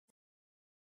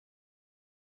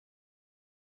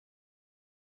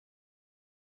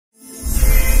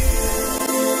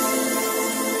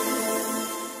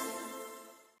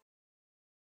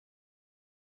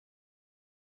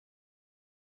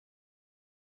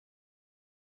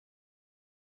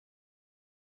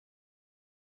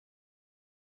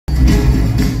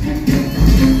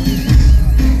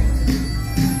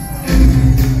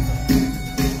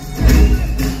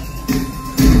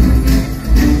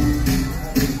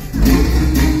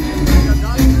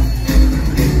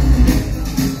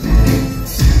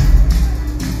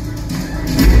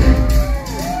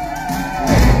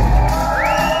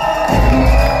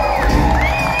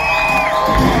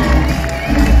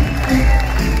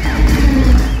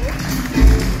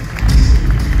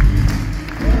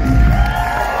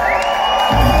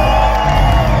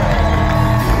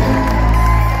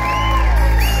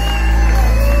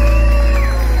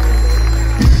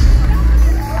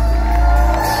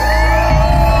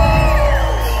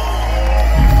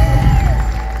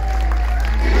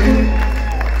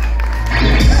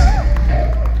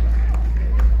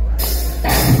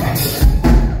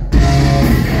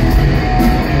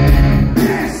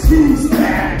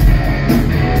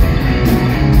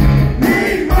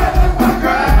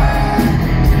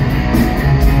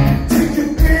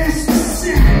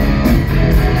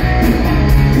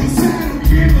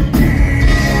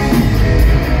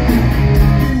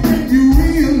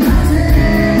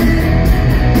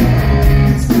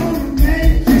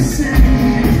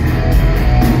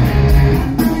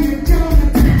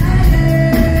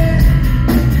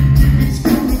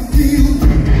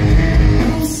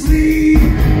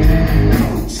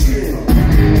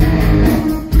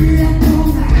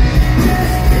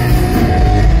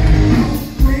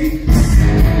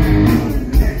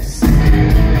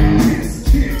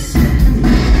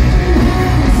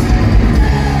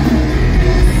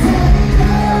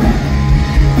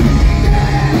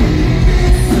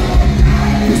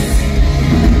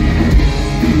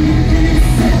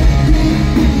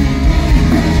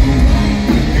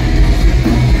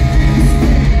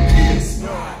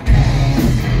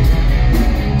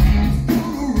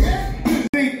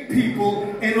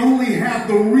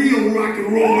the real rock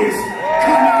and rollers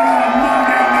come out on a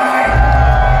Monday night.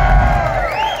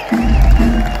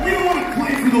 We don't want to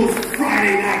play for those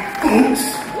Friday night folks.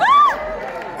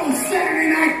 Those Saturday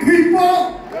night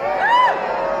people.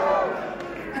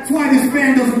 That's why this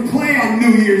band doesn't play on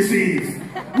New Year's Eve.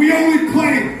 We only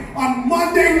play on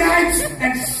Monday nights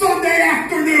and Sunday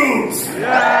afternoons.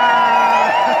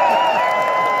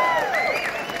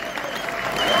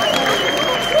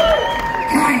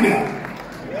 Kinda.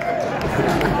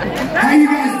 How you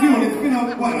guys doing? It's been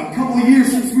a couple of years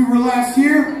since we were last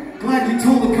here. Glad you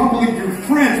told a couple of your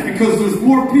friends, because there's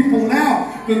more people now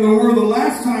than there were the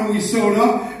last time we showed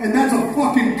up, and that's a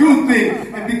fucking good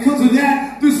thing. And because of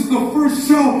that, this is the first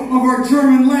show of our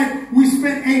German leg. We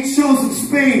spent 8 shows in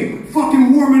Spain,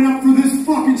 fucking warming up for this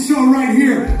fucking show right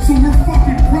here. So we're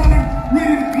fucking primed,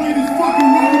 ready to play this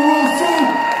fucking rock and roll show.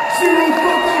 Zero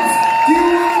fuck-ups. Do you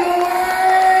want to go away?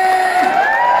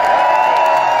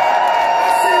 I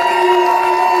said, do you want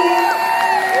to go away?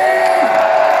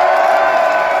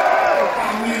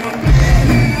 I'm in a band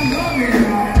and I love it,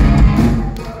 man.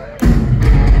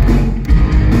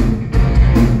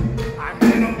 I'm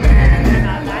in a band and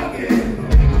I like it.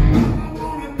 I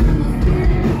want to do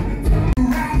it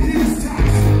around his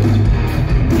touch.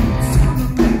 It's time to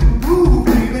make a move,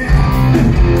 baby.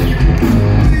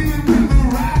 Leaving with the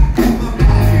rap in the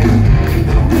pocket.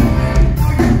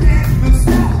 Now you're getting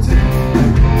nostalgic.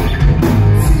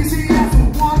 It's easy as a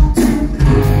 1, 2,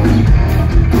 3.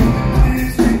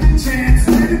 Players take a chance,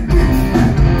 let it be.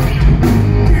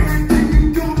 Guarantee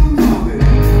you're gonna love it.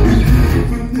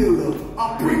 Vanilla,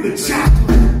 I'll bring the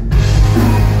chocolate.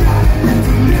 Got it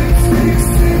to Lipstick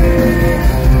City.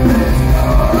 Let's go.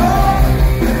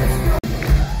 Let's go.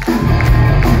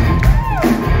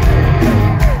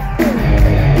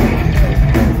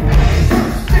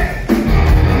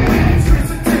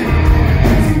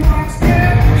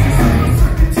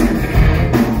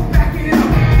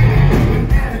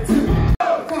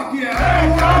 Fuck yeah, I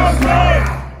want this right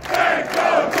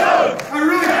now. I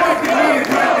really fucking need it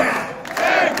right now.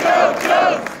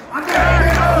 I'm gonna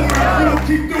get over it if we don't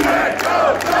keep doing it.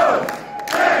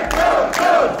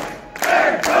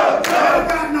 I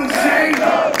got no shame.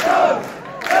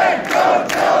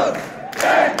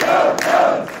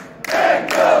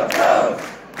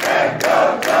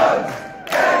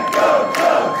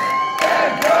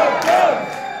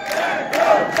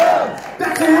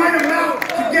 That's the right amount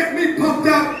to get me pumped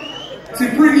up to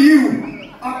bring you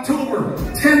October,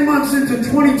 10 months into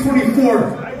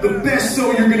 2024, the best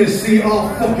show you're gonna see all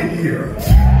fucking year.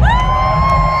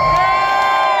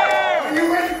 Are you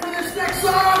ready for this next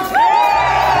song?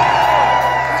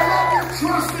 I love your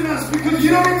trust in us, because you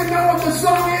don't even know what the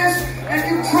song is, and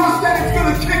you trust that it's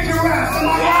gonna kick your ass. Am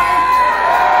I right?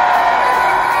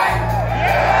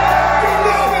 You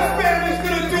know this band is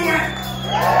gonna do it.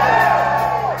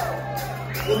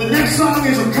 Well, the next song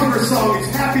is a cover song. It's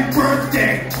Happy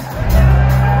Birthday.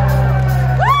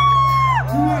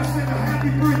 We want to send a happy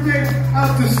birthday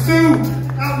out to Stu,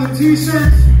 out in the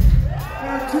t-shirts, and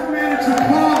our tour manager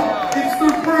Paul. It's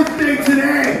their birthday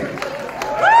today.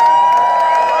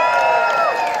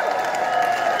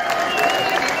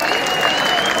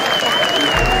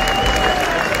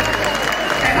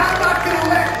 And I'm not gonna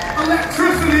let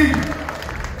electricity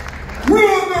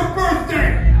ruin their birthday,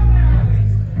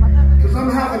 because I'm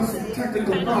having some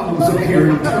technical problems up here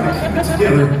and I'm trying to keep it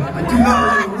together. I do not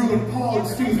want to ruin Paul and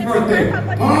Stu's birthday.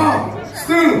 Paul,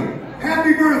 Stu,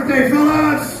 happy birthday,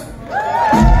 fellas!